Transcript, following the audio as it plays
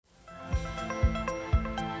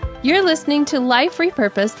You're listening to Life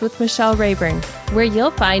Repurposed with Michelle Rayburn, where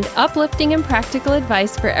you'll find uplifting and practical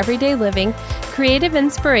advice for everyday living, creative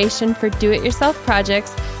inspiration for do-it-yourself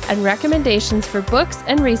projects, and recommendations for books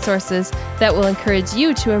and resources that will encourage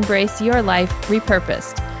you to embrace your life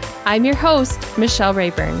repurposed. I'm your host, Michelle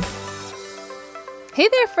Rayburn. Hey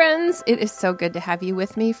there, friends. It is so good to have you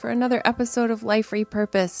with me for another episode of Life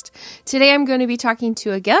Repurposed. Today, I'm going to be talking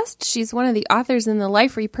to a guest. She's one of the authors in the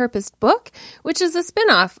Life Repurposed book, which is a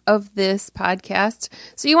spinoff of this podcast.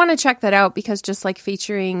 So you want to check that out because just like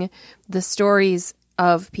featuring the stories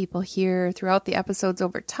of people here throughout the episodes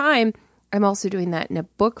over time, I'm also doing that in a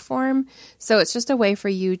book form. So it's just a way for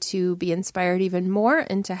you to be inspired even more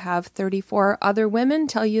and to have 34 other women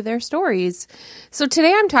tell you their stories. So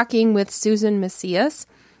today I'm talking with Susan Macias.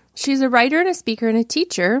 She's a writer and a speaker and a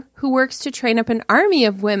teacher who works to train up an army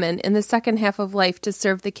of women in the second half of life to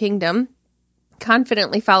serve the kingdom,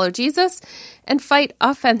 confidently follow Jesus, and fight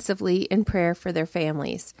offensively in prayer for their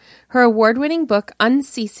families. Her award-winning book,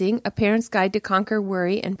 Unceasing, A Parent's Guide to Conquer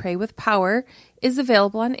Worry and Pray with Power, is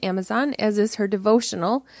available on Amazon, as is her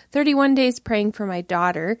devotional, 31 Days Praying for My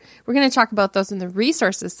Daughter. We're going to talk about those in the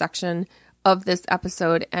resources section of this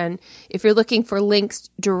episode. And if you're looking for links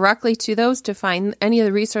directly to those to find any of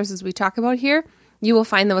the resources we talk about here, you will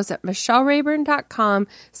find those at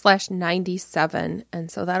michellerayburn.com/97. And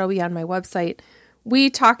so that'll be on my website. We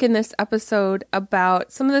talk in this episode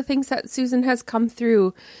about some of the things that Susan has come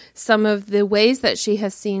through, some of the ways that she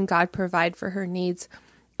has seen God provide for her needs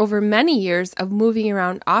over many years of moving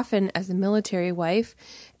around often as a military wife,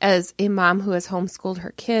 as a mom who has homeschooled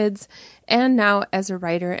her kids, and now as a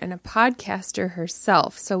writer and a podcaster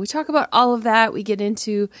herself. So we talk about all of that. We get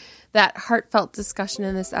into that heartfelt discussion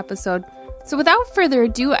in this episode. So without further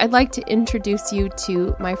ado, I'd like to introduce you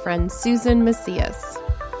to my friend Susan Macias.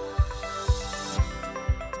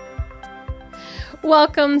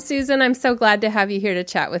 Welcome, Susan. I'm so glad to have you here to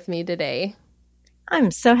chat with me today. I'm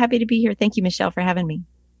so happy to be here. Thank you, Michelle, for having me.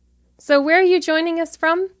 So where are you joining us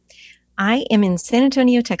from? I am in San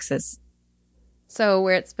Antonio, Texas. So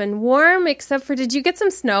where it's been warm, except for, did you get some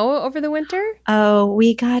snow over the winter? Oh,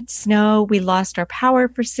 we got snow. We lost our power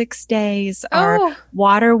for 6 days. Our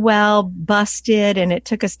water well busted, and it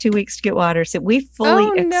took us 2 weeks to get water. So we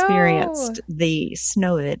fully experienced the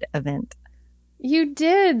Snowed event. You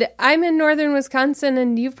did. I'm in northern Wisconsin,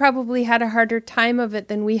 and you've probably had a harder time of it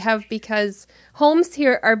than we have because homes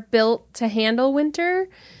here are built to handle winter.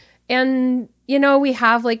 And, you know, we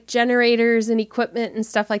have like generators and equipment and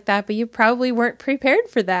stuff like that, but you probably weren't prepared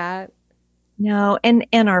for that. No, and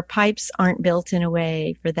our pipes aren't built in a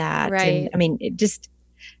way for that. Right. And, I mean, it just,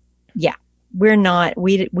 yeah, we're not,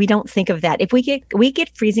 we don't think of that. If we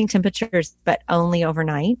get freezing temperatures, but only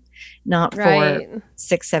overnight, not for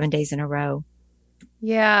 6-7 days in a row.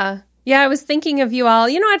 Yeah. Yeah, I was thinking of you all.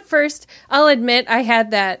 You know, at first, I'll admit I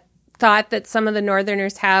had that thought that some of the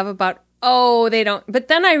Northerners have about, they don't. But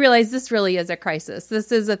then I realized this really is a crisis.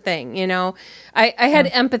 This is a thing, you know. I had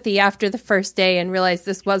empathy after the first day and realized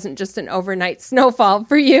this wasn't just an overnight snowfall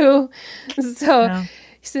for you. So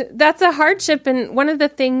that's a hardship. And one of the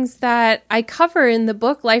things that I cover in the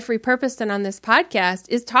book, Life Repurposed, and on this podcast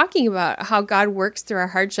is talking about how God works through our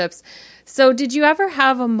hardships. So did you ever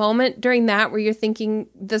have a moment during that where you're thinking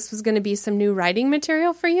this was going to be some new writing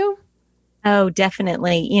material for you? Oh,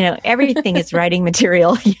 definitely. You know, everything is writing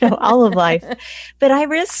material, you know, all of life. But I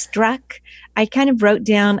was struck. I kind of wrote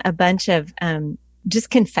down a bunch of just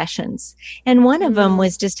confessions. And one of them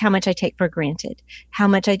was just how much I take for granted, how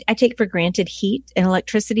much I take for granted heat and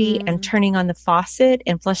electricity and turning on the faucet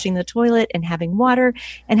and flushing the toilet and having water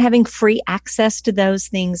and having free access to those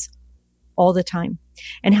things all the time.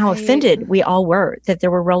 And how offended we all were that there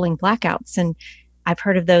were rolling blackouts. And I've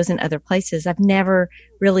heard of those in other places. I've never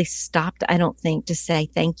really stopped, I don't think, to say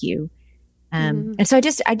thank you. And so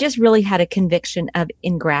I just really had a conviction of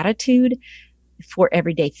ingratitude for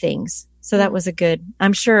everyday things. So that was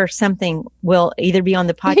I'm sure something will either be on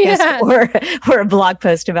the podcast or a blog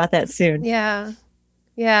post about that soon. Yeah.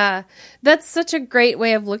 Yeah. That's such a great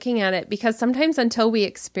way of looking at it because sometimes until we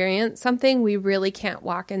experience something, we really can't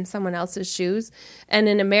walk in someone else's shoes. And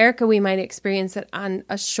in America, we might experience it on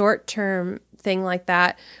a short-term thing like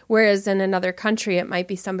that. Whereas in another country, it might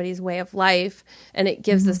be somebody's way of life. And it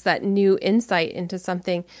gives us that new insight into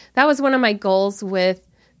something. That was one of my goals with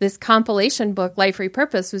this compilation book, Life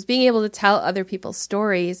Repurposed, was being able to tell other people's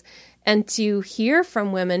stories and to hear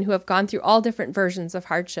from women who have gone through all different versions of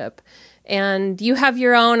hardship. And you have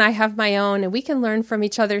your own, I have my own, and we can learn from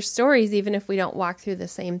each other's stories even if we don't walk through the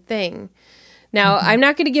same thing. Now, I'm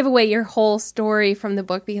not going to give away your whole story from the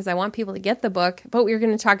book because I want people to get the book, but we're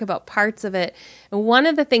going to talk about parts of it. And one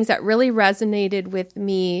of the things that really resonated with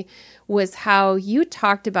me was how you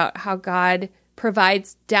talked about how God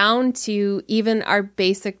provides down to even our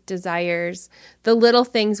basic desires, the little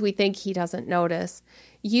things we think he doesn't notice.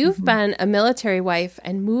 You've been a military wife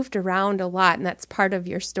and moved around a lot, and that's part of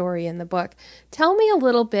your story in the book. Tell me a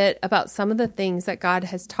little bit about some of the things that God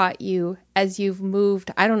has taught you as you've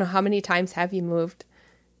moved. I don't know, how many times have you moved?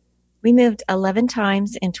 We moved 11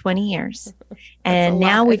 times in 20 years. And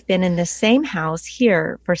now we've been in the same house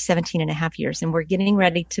here for 17 and a half years. And we're getting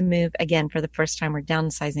ready to move again for the first time. We're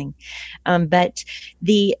downsizing. But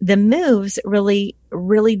the moves really,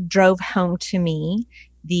 really drove home to me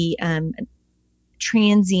the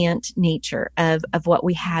transient nature of what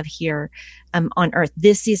we have here on earth.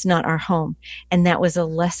 This is not our home. And that was a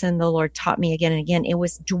lesson the Lord taught me again and again. It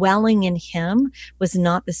was dwelling in him was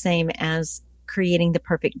not the same as creating the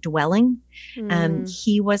perfect dwelling.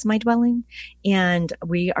 He was my dwelling, and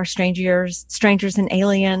we are strangers and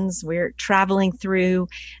aliens. We're traveling through.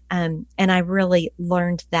 And I really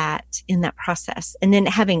learned that in that process. And then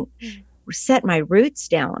having set my roots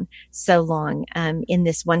down so long in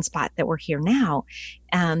this one spot that we're here now,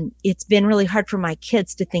 it's been really hard for my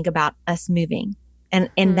kids to think about us moving.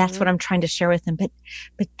 And that's what I'm trying to share with them.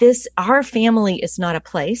 But our family is not a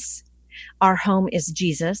place. Our home is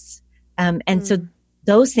Jesus. So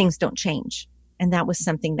those things don't change. And that was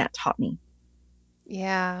something that taught me.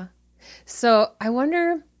 Yeah. So I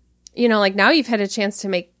wonder, like now you've had a chance to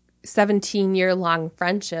make 17-year-long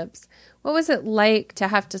friendships. What was it like to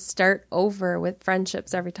have to start over with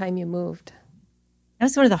friendships every time you moved? That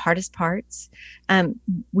was one of the hardest parts.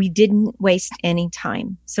 We didn't waste any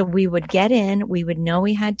time. So we would get in, we would know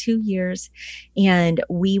we had 2 years, and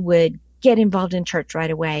we would get involved in church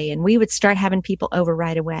right away. And we would start having people over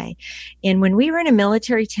right away. And when we were in a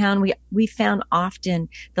military town, we found often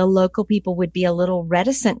the local people would be a little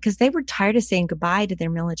reticent because they were tired of saying goodbye to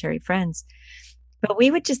their military friends. But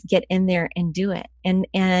we would just get in there and do it. And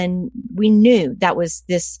we knew that was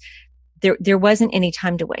there wasn't any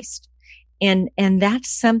time to waste. And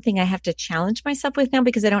that's something I have to challenge myself with now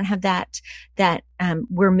because I don't have that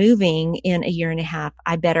we're moving in a year and a half.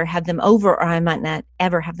 I better have them over or I might not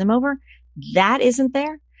ever have them over. That isn't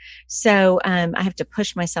there. So, I have to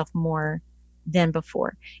push myself more than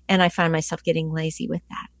before. And I find myself getting lazy with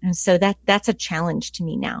that. And so that's a challenge to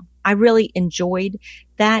me now. I really enjoyed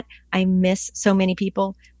that. I miss so many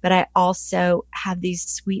people, but I also have these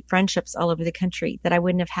sweet friendships all over the country that I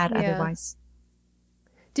wouldn't have had otherwise.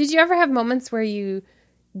 Did you ever have moments where you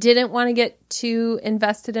didn't want to get too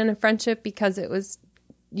invested in a friendship because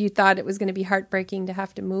you thought it was going to be heartbreaking to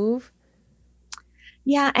have to move?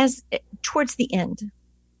 Yeah, as towards the end,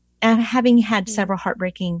 having had several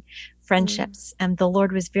heartbreaking friendships, the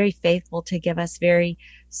Lord was very faithful to give us very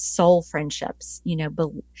soul friendships,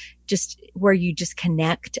 just where you just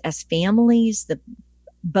connect as families.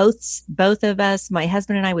 Both of us, my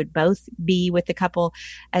husband and I would both be with the couple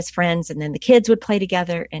as friends, and then the kids would play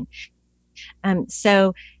together. And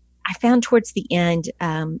so I found towards the end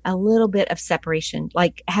a little bit of separation,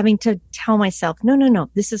 like having to tell myself, no,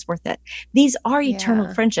 this is worth it. These are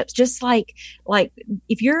eternal friendships. Just like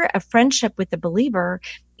if you're a friendship with a believer,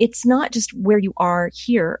 it's not just where you are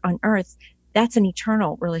here on earth. That's an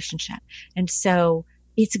eternal relationship. And so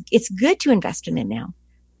it's good to invest in it now.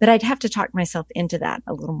 But I'd have to talk myself into that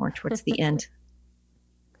a little more towards the end.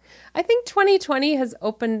 I think 2020 has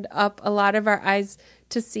opened up a lot of our eyes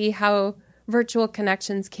to see how virtual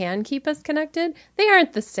connections can keep us connected. They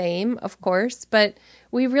aren't the same, of course, but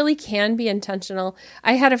we really can be intentional.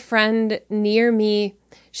 I had a friend near me.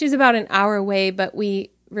 She's about an hour away, but we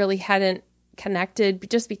really hadn't connected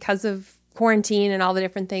just because of quarantine and all the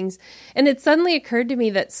different things. And it suddenly occurred to me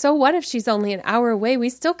that, so what if she's only an hour away? We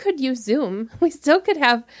still could use Zoom. We still could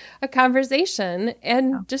have a conversation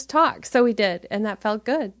and just talk. So we did. And that felt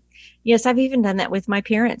good. Yes, I've even done that with my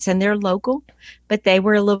parents, and they're local, but they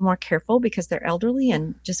were a little more careful because they're elderly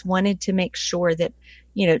and just wanted to make sure that,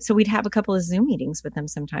 so we'd have a couple of Zoom meetings with them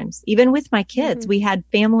sometimes. Even with my kids, we had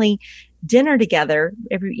family dinner together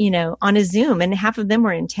on a Zoom, and half of them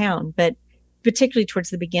were in town, but particularly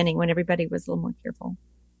towards the beginning when everybody was a little more careful.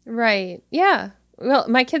 Right. Yeah. Well,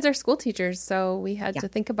 my kids are school teachers, so we had to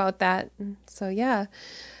think about that. So, yeah.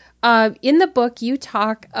 In the book, you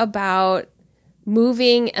talk about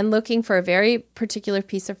moving and looking for a very particular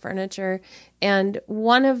piece of furniture. And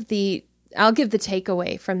I'll give the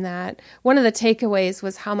takeaway from that. One of the takeaways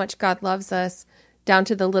was how much God loves us down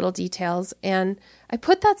to the little details. And I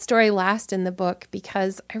put that story last in the book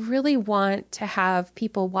because I really want to have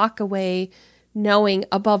people walk away knowing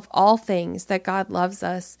above all things that God loves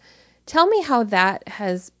us. Tell me how that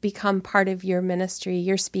has become part of your ministry,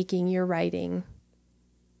 your speaking, your writing.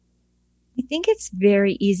 I think it's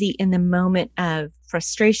very easy in the moment of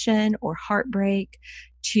frustration or heartbreak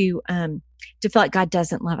to feel like God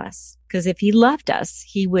doesn't love us. Because if he loved us,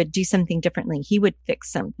 he would do something differently. He would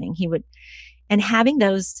fix something. And having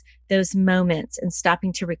those moments and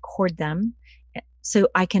stopping to record them so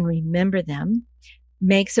I can remember them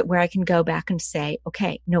makes it where I can go back and say,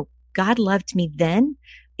 okay, no, God loved me then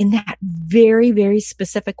in that very, very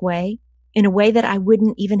specific way, in a way that I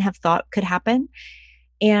wouldn't even have thought could happen.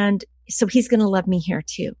 And so he's going to love me here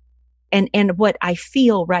too. And what I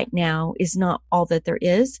feel right now is not all that there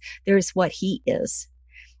is. There is what he is.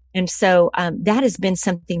 And so, that has been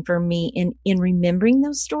something for me in remembering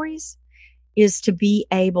those stories, is to be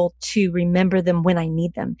able to remember them when I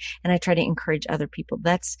need them. And I try to encourage other people.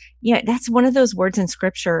 That's one of those words in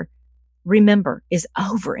scripture. Remember is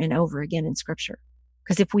over and over again in scripture.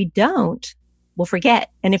 Because if we don't, we'll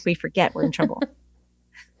forget. And if we forget, we're in trouble.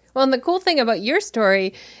 Well, and the cool thing about your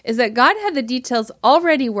story is that God had the details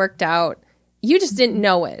already worked out. You just didn't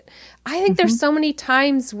know it. I think there's so many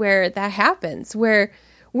times where that happens, where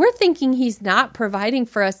we're thinking he's not providing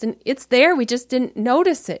for us and it's there. We just didn't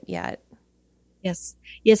notice it yet. Yes.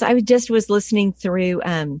 I just was listening through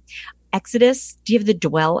Exodus. Do you have the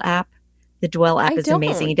Dwell app? The Dwell app is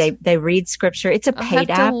amazing. They read scripture. It's a paid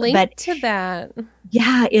app. I'll have to link to that.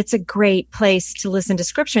 Yeah, it's a great place to listen to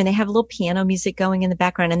scripture. And they have a little piano music going in the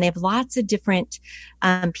background. And they have lots of different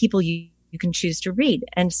people you can choose to read.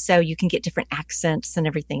 And so you can get different accents and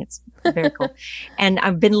everything. It's very cool. And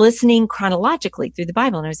I've been listening chronologically through the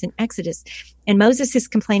Bible. And I was in Exodus. And Moses is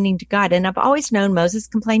complaining to God. And I've always known Moses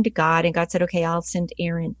complained to God. And God said, okay, I'll send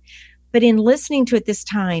Aaron. But in listening to it this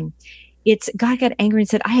time, God got angry and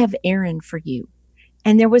said, I have Aaron for you.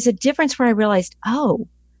 And there was a difference where I realized, oh,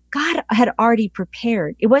 God had already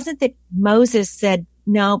prepared. It wasn't that Moses said,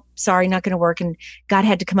 no, sorry, not going to work. And God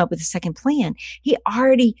had to come up with a second plan. He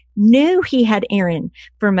already knew he had Aaron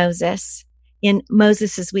for Moses in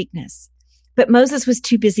Moses's weakness. But Moses was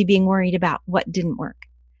too busy being worried about what didn't work.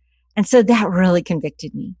 And so that really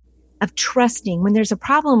convicted me of trusting when there's a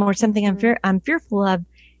problem or something I'm fearful of.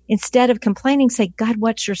 Instead of complaining, say, God,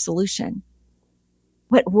 what's your solution?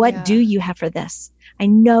 What do you have for this? I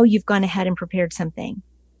know you've gone ahead and prepared something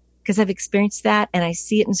because I've experienced that and I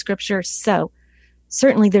see it in scripture. So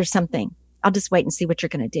certainly there's something. I'll just wait and see what you're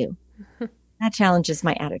going to do. That challenges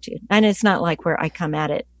my attitude. And it's not like where I come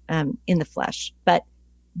at it in the flesh, but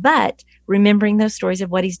remembering those stories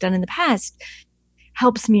of what he's done in the past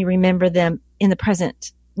helps me remember them in the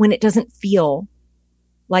present when it doesn't feel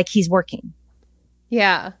like he's working.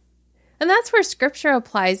 Yeah. And that's where scripture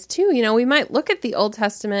applies too. You know, we might look at the Old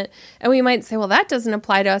Testament and we might say, well, that doesn't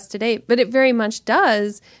apply to us today, but it very much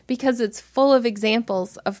does because it's full of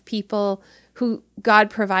examples of people who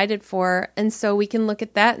God provided for. And so we can look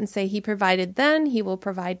at that and say, he provided then, he will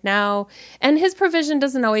provide now. And his provision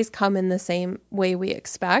doesn't always come in the same way we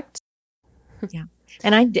expect. Yeah.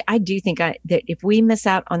 And I do think that if we miss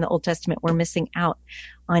out on the Old Testament, we're missing out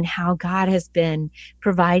on how God has been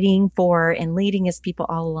providing for and leading his people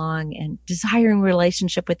all along and desiring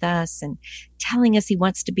relationship with us and telling us he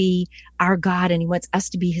wants to be our God and he wants us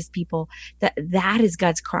to be his people. That is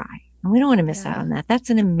God's cry. And we don't want to miss out on that. That's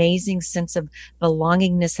an amazing sense of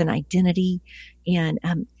belongingness and identity and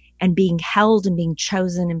being held and being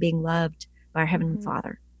chosen and being loved by our Heavenly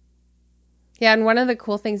Father. Yeah, and one of the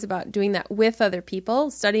cool things about doing that with other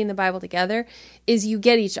people, studying the Bible together, is you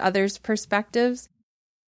get each other's perspectives.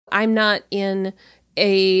 I'm not in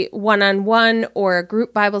a one-on-one or a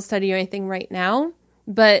group Bible study or anything right now,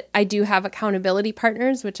 but I do have accountability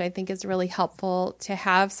partners, which I think is really helpful to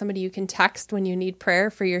have somebody you can text when you need prayer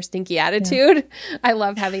for your stinky attitude. Yeah. I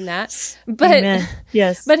love having that. But Amen.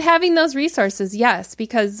 Yes. But having those resources, yes,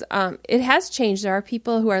 because it has changed. There are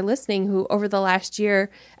people who are listening who over the last year,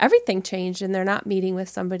 everything changed and they're not meeting with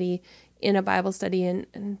somebody in a Bible study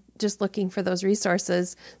and just looking for those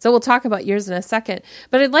resources. So we'll talk about yours in a second.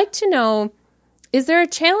 But I'd like to know, is there a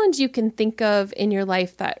challenge you can think of in your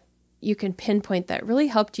life that you can pinpoint that really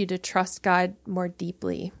helped you to trust God more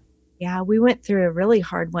deeply? Yeah, we went through a really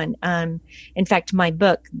hard one. In fact, my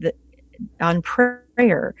book on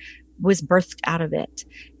prayer was birthed out of it.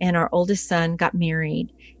 And our oldest son got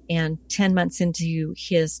married, and 10 months into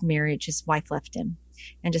his marriage, his wife left him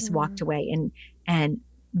and just walked away. And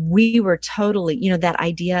we were totally, that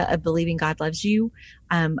idea of believing God loves you.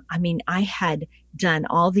 I had done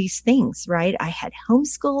all these things, right? I had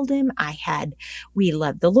homeschooled him. We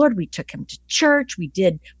loved the Lord. We took him to church. We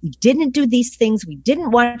didn't do these things. We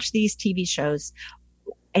didn't watch these TV shows.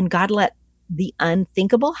 And God let the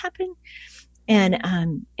unthinkable happen.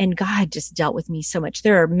 And God just dealt with me so much.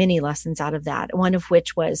 There are many lessons out of that. One of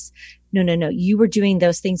which was, no, you were doing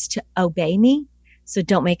those things to obey me. So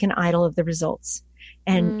don't make an idol of the results.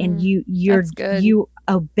 And you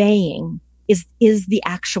obeying is the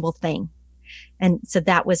actual thing. And so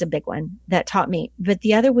that was a big one that taught me. But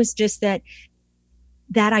the other was just that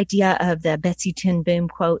idea of the Betsy Ten Boom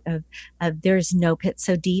quote of there's no pit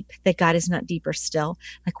so deep that God is not deeper still.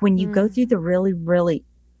 Like when you go through the really, really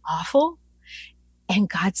awful and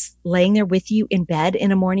God's laying there with you in bed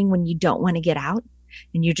in a morning when you don't want to get out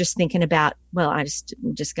and you're just thinking about, well, I'm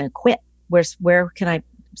just going to quit. Where can I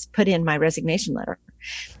put in my resignation letter?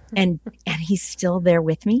 And he's still there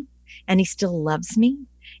with me and he still loves me.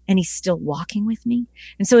 And he's still walking with me.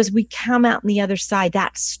 And so as we come out on the other side,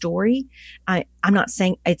 that story, I'm not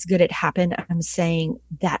saying it's good it happened. I'm saying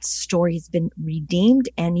that story has been redeemed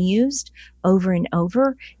and used over and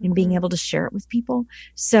over in being able to share it with people.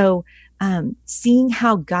 So seeing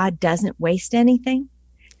how God doesn't waste anything,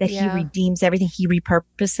 that he redeems everything, he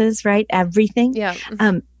repurposes, right? Everything. Yeah.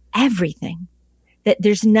 Everything. That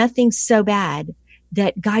there's nothing so bad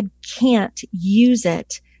that God can't use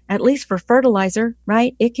it. At least for fertilizer,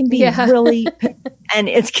 right? It can be really, and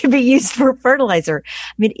it can be used for fertilizer.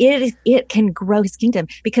 I mean, it can grow his kingdom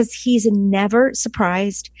because he's never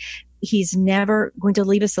surprised. He's never going to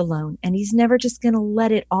leave us alone, and he's never just going to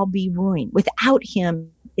let it all be ruin. Without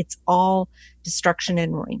him, it's all destruction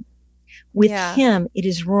and ruin. With him, it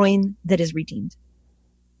is ruin that is redeemed.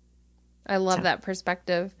 I love that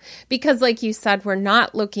perspective because, like you said, we're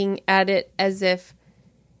not looking at it as if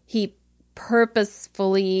he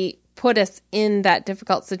purposefully put us in that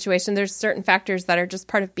difficult situation. There's certain factors that are just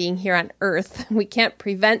part of being here on earth. We can't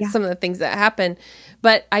prevent some of the things that happen.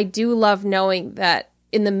 But I do love knowing that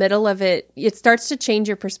in the middle of it, it starts to change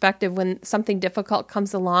your perspective when something difficult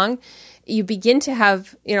comes along. You begin to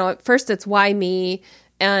have, at first it's why me?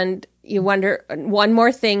 And you wonder, one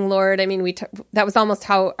more thing, Lord. I mean, that was almost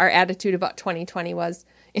how our attitude about 2020 was.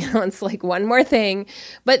 It's like one more thing.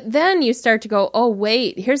 But then you start to go, oh,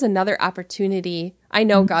 wait, here's another opportunity. I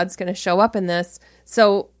know God's going to show up in this.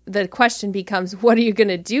 So the question becomes, what are you going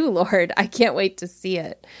to do, Lord? I can't wait to see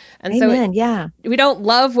it. And we don't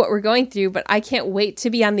love what we're going through, but I can't wait to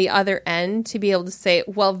be on the other end to be able to say,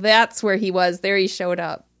 well, that's where he was. There he showed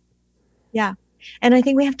up. Yeah. And I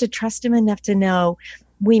think we have to trust him enough to know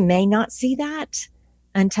we may not see that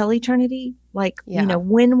until eternity.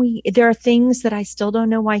 There are things that I still don't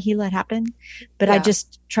know why he let happen, but I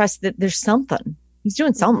just trust that there's something. He's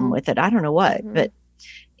doing something with it. I don't know what, but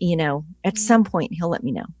at some point he'll let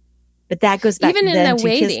me know. But that goes back even in the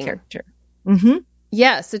waiting. His character. Mm-hmm.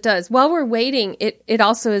 Yes, it does. While we're waiting, it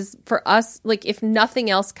also is for us, like if nothing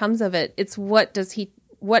else comes of it, it's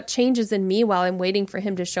what changes in me while I'm waiting for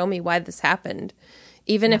him to show me why this happened,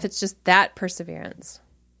 even if it's just that perseverance.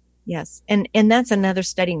 Yes. And that's another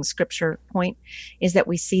studying scripture point is that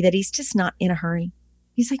we see that he's just not in a hurry.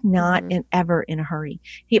 He's like not ever in a hurry.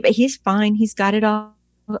 But he's fine. He's got it all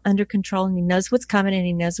under control and he knows what's coming and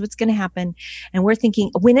he knows what's going to happen. And we're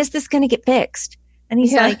thinking, when is this going to get fixed? And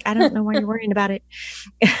he's like, I don't know why you're worrying about it.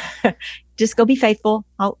 Just go be faithful.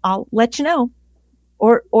 I'll let you know.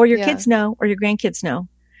 Or your kids know, or your grandkids know.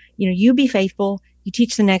 You be faithful. You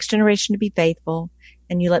teach the next generation to be faithful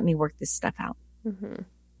and you let me work this stuff out. Mm-hmm.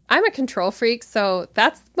 I'm a control freak, so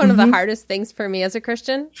that's one of the hardest things for me as a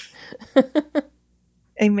Christian.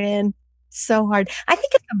 Amen. So hard. I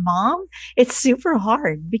think as a mom, it's super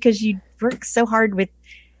hard because you work so hard with,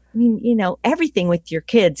 everything with your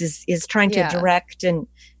kids is trying to direct and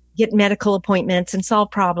get medical appointments and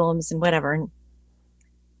solve problems and whatever.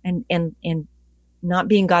 And not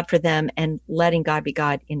being God for them and letting God be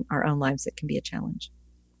God in our own lives, it can be a challenge.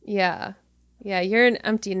 Yeah. Yeah, you're an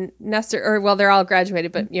empty nester, they're all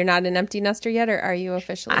graduated, but you're not an empty nester yet, or are you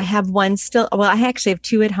officially? I have one still. Well, I actually have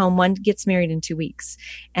two at home. One gets married in 2 weeks.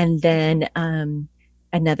 And then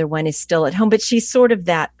another one is still at home, but she's sort of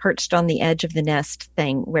that perched on the edge of the nest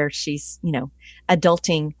thing where she's,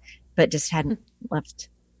 adulting, but just hadn't left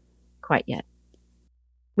quite yet,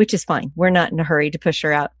 which is fine. We're not in a hurry to push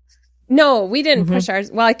her out. No, we didn't push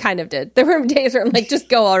ours. Well, I kind of did. There were days where I'm like, just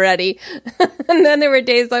go already. And then there were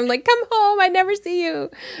days I'm like, come home. I never see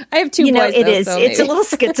you. I have two boys. It is. So it's a little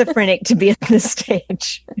schizophrenic to be at this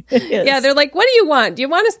stage. Yeah, they're like, what do you want? Do you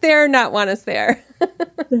want us there or not want us there?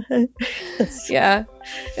 Yeah.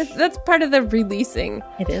 That's part of the releasing.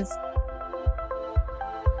 It is.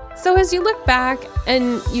 So as you look back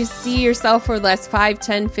and you see yourself for the last 5,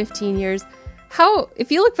 10, 15 years,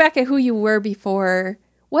 if you look back at who you were before,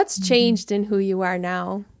 what's changed in who you are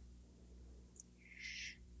now?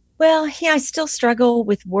 Well, yeah, I still struggle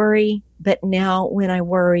with worry, but now when I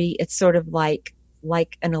worry, it's sort of like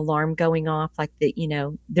an alarm going off, like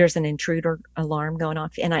there's an intruder alarm going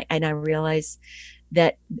off. And I realize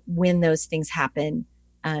that when those things happen,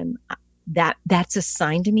 um, that's a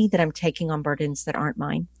sign to me that I'm taking on burdens that aren't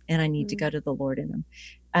mine and I need to go to the Lord in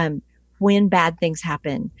them. When bad things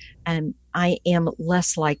happen, I am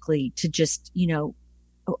less likely to just,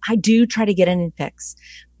 I do try to get in and fix,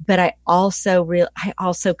 but I also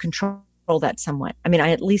control that somewhat. I mean, I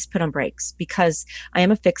at least put on brakes because I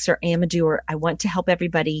am a fixer. I am a doer. I want to help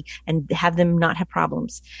everybody and have them not have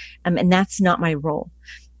problems. And that's not my role.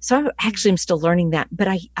 So I actually am still learning that, but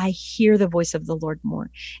I hear the voice of the Lord more.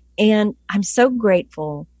 And I'm so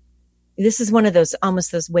grateful. This is one of those,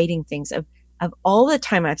 almost those waiting things of all the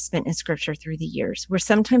time I've spent in scripture through the years, where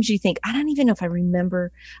sometimes you think, I don't even know if I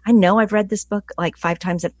remember. I know I've read this book like 5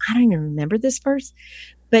 times and I don't even remember this verse,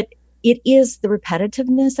 but it is the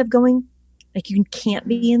repetitiveness of going, like you can't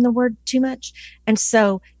be in the word too much. And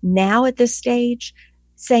so now at this stage,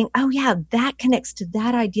 saying, oh yeah, that connects to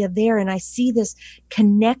that idea there. And I see this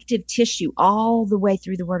connective tissue all the way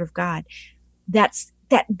through the word of God. That's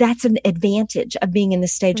an advantage of being in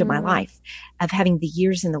this stage of my life, of having the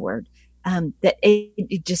years in the word. That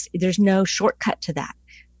it just, there's no shortcut to that.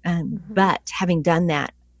 But having done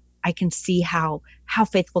that, I can see how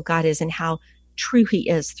faithful God is and how true he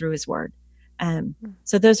is through his word.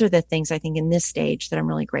 So those are the things I think in this stage that I'm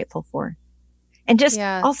really grateful for. And just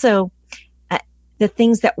also the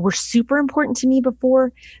things that were super important to me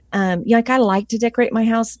before, like I like to decorate my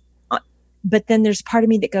house, but then there's part of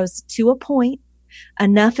me that goes to a point.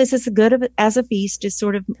 Enough is as good as a feast is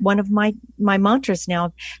sort of one of my mantras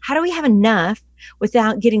now. How do we have enough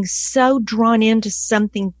without getting so drawn into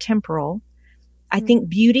something temporal? I think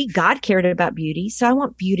beauty, God cared about beauty. So I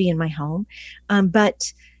want beauty in my home.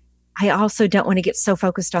 But I also don't want to get so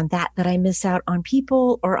focused on that I miss out on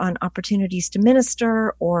people or on opportunities to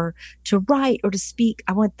minister or to write or to speak.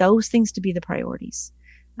 I want those things to be the priorities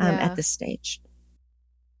at this stage.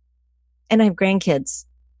 And I have grandkids.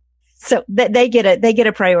 So they get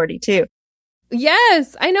a priority too.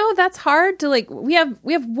 Yes, I know that's hard to we have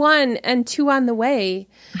 1 and 2 on the way.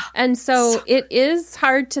 And so it is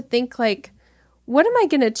hard to think what am I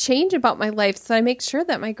going to change about my life so I make sure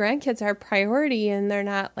that my grandkids are a priority and they're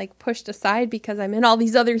not pushed aside because I'm in all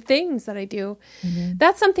these other things that I do. Mm-hmm.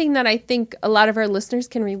 That's something that I think a lot of our listeners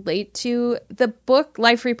can relate to. The book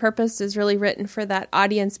Life Repurposed is really written for that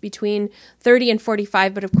audience between 30 and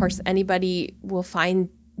 45, but of course anybody will find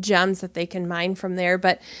gems that they can mine from there.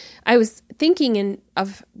 But I was thinking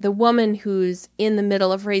of the woman who's in the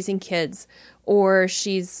middle of raising kids, or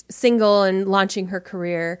she's single and launching her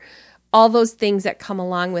career, all those things that come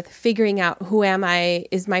along with figuring out, who am I?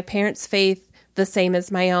 Is my parents' faith the same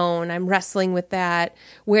as my own? I'm wrestling with that.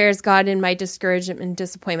 Where's God in my discouragement and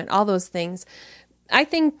disappointment? All those things. I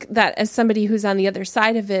think that as somebody who's on the other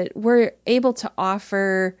side of it, we're able to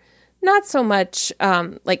offer not so much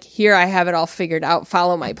here I have it all figured out,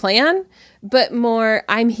 follow my plan, but more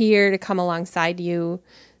I'm here to come alongside you.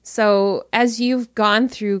 So as you've gone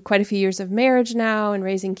through quite a few years of marriage now and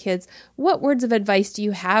raising kids, what words of advice do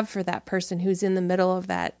you have for that person who's in the middle of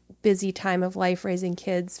that busy time of life, raising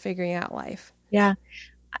kids, figuring out life? Yeah,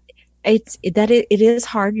 it is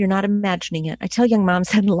hard. You're not imagining it. I tell young moms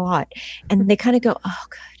that a lot, and they kind of go, oh,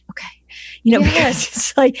 good. Okay.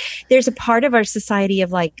 Because it's there's a part of our society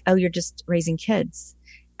of oh, you're just raising kids.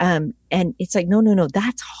 And it's no,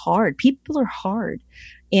 that's hard. People are hard.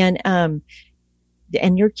 And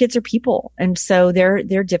your kids are people. And so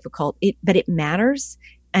they're difficult, but it matters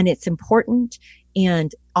and it's important.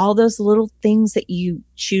 And all those little things that you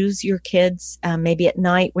choose your kids, maybe at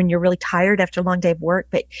night when you're really tired after a long day of work,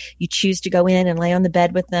 but you choose to go in and lay on the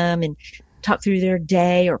bed with them and talk through their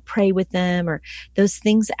day or pray with them, or those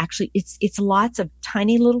things. Actually, it's lots of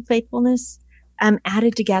tiny little faithfulness,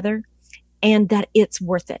 added together, and that it's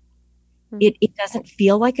worth it. Mm-hmm. It doesn't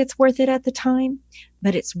feel like it's worth it at the time,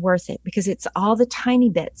 but it's worth it because it's all the tiny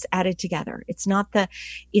bits added together.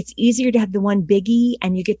 It's easier to have the one biggie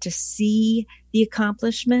and you get to see the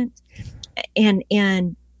accomplishment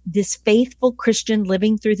and this faithful Christian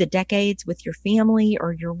living through the decades with your family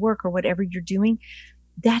or your work or whatever you're doing.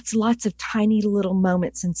 That's lots of tiny little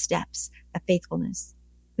moments and steps of faithfulness,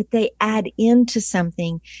 but they add into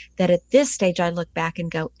something that at this stage I look back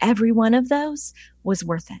and go, every one of those was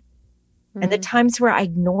worth it. Mm-hmm. And the times where I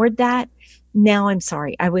ignored that, now I'm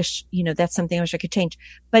sorry. I wish, that's something I wish I could change,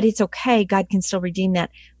 but it's okay. God can still redeem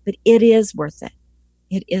that, but it is worth it.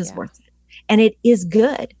 It is worth it. And it is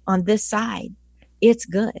good on this side. It's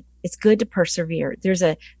good. It's good to persevere. There's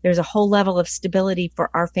a whole level of stability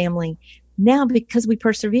for our family now because we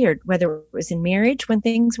persevered, whether it was in marriage when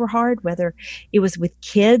things were hard, whether it was with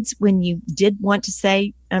kids when you did want to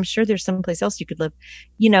say, I'm sure there's someplace else you could live.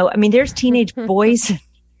 I mean, there's teenage boys.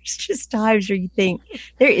 There's just times where you think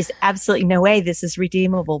there is absolutely no way this is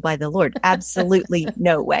redeemable by the Lord. Absolutely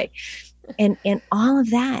no way. And all of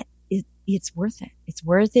that, it's worth it. It's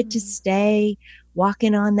worth it to stay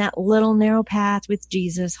walking on that little narrow path with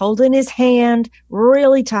Jesus, holding his hand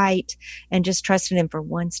really tight and just trusting him for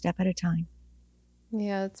one step at a time.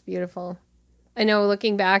 Yeah, it's beautiful. I know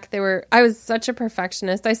looking back, I was such a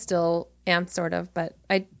perfectionist. I still am sort of, but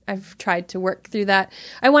I've tried to work through that.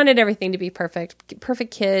 I wanted everything to be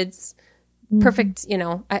perfect kids, perfect,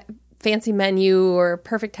 fancy menu or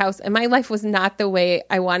perfect house. And my life was not the way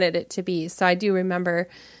I wanted it to be. So I do remember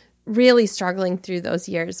really struggling through those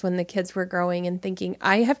years when the kids were growing and thinking,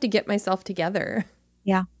 I have to get myself together.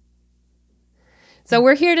 Yeah. So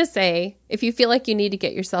we're here to say, if you feel like you need to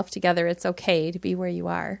get yourself together, it's okay to be where you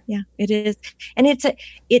are. Yeah, it is. And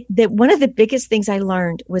one of the biggest things I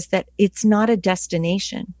learned was that it's not a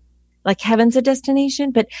destination. Like heaven's a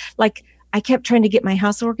destination, but like I kept trying to get my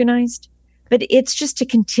house organized, but it's just a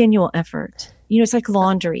continual effort. It's like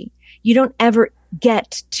laundry. You don't ever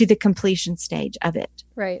get to the completion stage of it.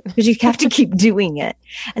 Right. Because you have to keep doing it.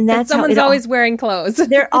 And that's someone's always wearing clothes.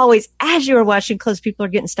 They're always, as you are washing clothes, people are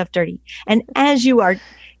getting stuff dirty. And as you are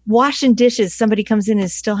washing dishes, somebody comes in and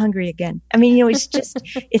is still hungry again. I mean, it's just,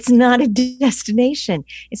 it's not a destination.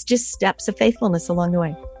 It's just steps of faithfulness along the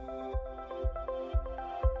way.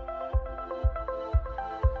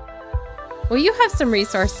 Well, you have some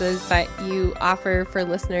resources that you offer for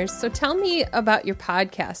listeners. So tell me about your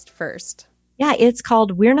podcast first. Yeah, it's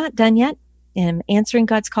called We're Not Done Yet, Answering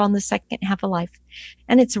God's Call in the Second Half of Life.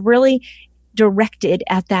 And it's really directed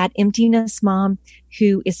at that emptiness mom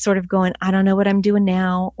who is sort of going, I don't know what I'm doing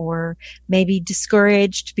now, or maybe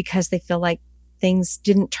discouraged because they feel like things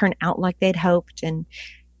didn't turn out like they'd hoped, and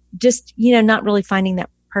just, not really finding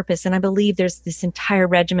that purpose. And I believe there's this entire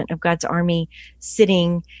regiment of God's army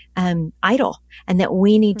sitting idle, and that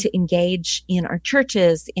we need to engage in our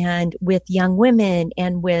churches and with young women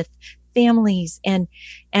and with families and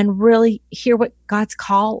really hear what God's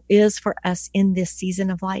call is for us in this season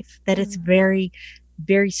of life, that it's very,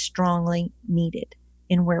 very strongly needed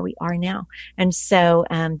in where we are now. And so,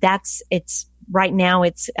 right now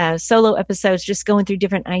it's solo episodes, just going through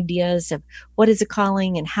different ideas of what is a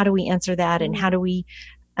calling and how do we answer that, and how do we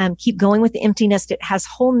keep going with the empty nest. It has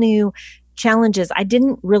whole new challenges. I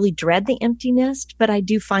didn't really dread the empty nest, but I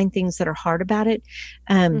do find things that are hard about it,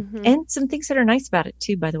 and some things that are nice about it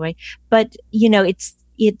too, by the way. But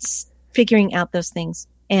it's figuring out those things,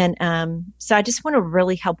 and so I just want to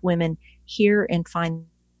really help women hear and find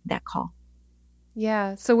that call.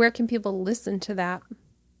 Yeah. So where can people listen to that?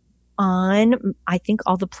 On, I think,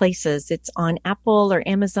 all the places. It's on Apple or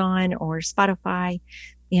Amazon or Spotify,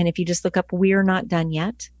 and if you just look up "We're Not Done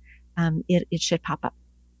Yet," it should pop up.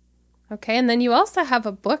 Okay. And then you also have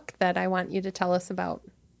a book that I want you to tell us about.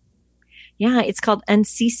 Yeah, it's called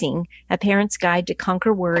Unceasing, A Parent's Guide to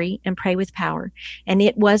Conquer Worry and Pray with Power. And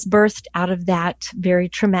it was birthed out of that very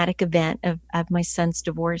traumatic event of my son's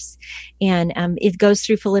divorce. And it goes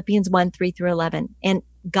through Philippians 1:3-11. And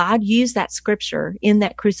God used that scripture in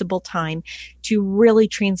that crucible time to really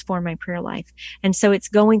transform my prayer life. And so it's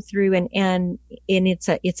going through and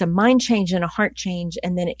it's a mind change and a heart change.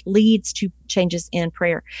 And then it leads to changes in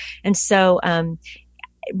prayer. And so,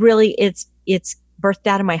 really it's birthed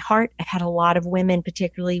out of my heart. I've had a lot of women,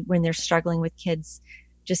 particularly when they're struggling with kids,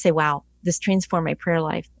 just say, wow, this transformed my prayer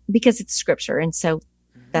life, because it's scripture. And so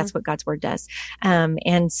that's what God's word does.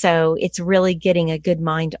 And so it's really getting a good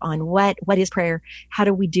mind on what is prayer? How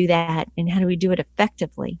do we do that? And how do we do it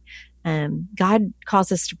effectively? God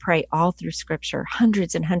calls us to pray all through scripture,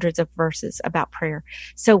 hundreds and hundreds of verses about prayer.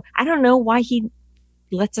 So I don't know why he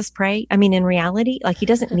lets us pray. I mean, in reality, like he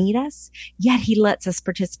doesn't need us, yet he lets us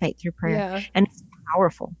participate through prayer. Yeah. And it's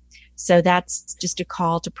powerful. So that's just a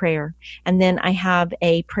call to prayer. And then I have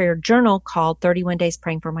a prayer journal called 31 Days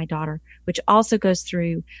Praying for My Daughter, which also goes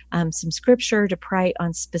through some scripture to pray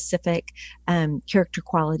on specific character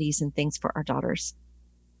qualities and things for our daughters.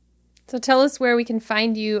 So tell us where we can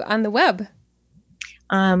find you on the web.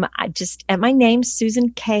 I just at my name,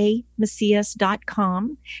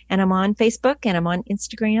 SusanKMacias.com, and I'm on Facebook and I'm on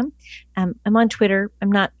Instagram. I'm on Twitter.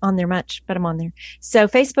 I'm not on there much, but I'm on there. So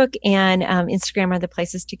Facebook and Instagram are the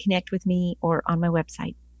places to connect with me, or on my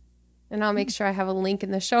website. And I'll make sure I have a link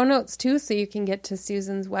in the show notes too, so you can get to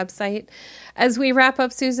Susan's website. As we wrap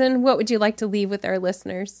up, Susan, what would you like to leave with our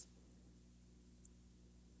listeners?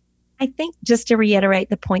 I think just to reiterate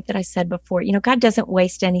the point that I said before, God doesn't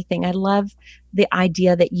waste anything. I love the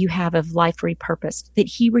idea that you have of life repurposed, that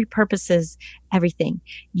he repurposes everything.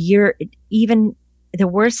 Even the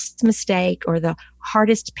worst mistake or the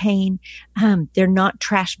hardest pain, they're not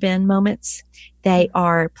trash bin moments. They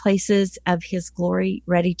are places of his glory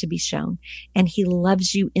ready to be shown. And he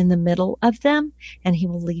loves you in the middle of them, and he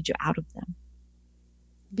will lead you out of them.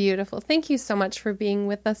 Beautiful. Thank you so much for being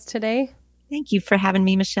with us today. Thank you for having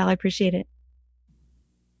me, Michelle. I appreciate it.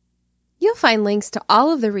 You'll find links to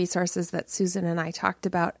all of the resources that Susan and I talked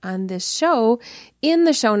about on this show in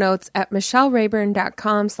the show notes at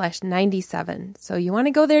michellerayburn.com/97. So you want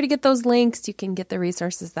to go there to get those links. You can get the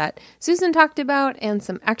resources that Susan talked about and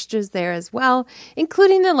some extras there as well,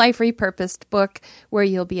 including the Life Repurposed book, where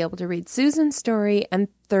you'll be able to read Susan's story and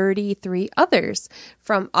 33 others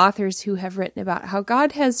from authors who have written about how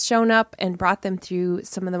God has shown up and brought them through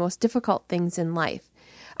some of the most difficult things in life.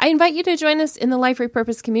 I invite you to join us in the Life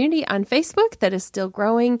Repurposed community on Facebook that is still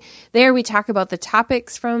growing. There we talk about the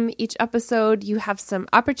topics from each episode. You have some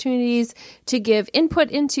opportunities to give input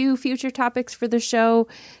into future topics for the show.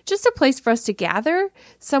 Just a place for us to gather,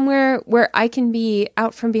 somewhere where I can be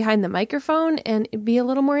out from behind the microphone and be a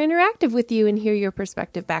little more interactive with you and hear your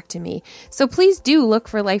perspective back to me. So please do look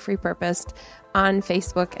for Life Repurposed on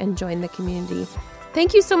Facebook and join the community.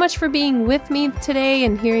 Thank you so much for being with me today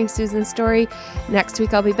and hearing Susan's story. Next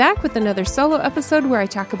week, I'll be back with another solo episode where I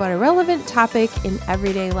talk about a relevant topic in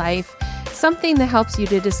everyday life, something that helps you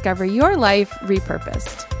to discover your life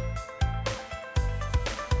repurposed.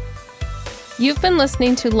 You've been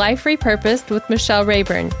listening to Life Repurposed with Michelle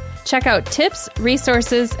Rayburn. Check out tips,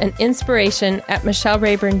 resources, and inspiration at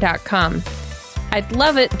michellerayburn.com. I'd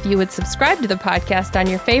love it if you would subscribe to the podcast on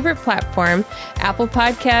your favorite platform, Apple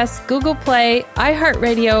Podcasts, Google Play,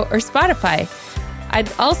 iHeartRadio, or Spotify.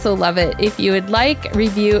 I'd also love it if you would like,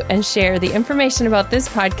 review, and share the information about this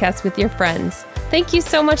podcast with your friends. Thank you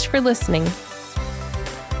so much for listening.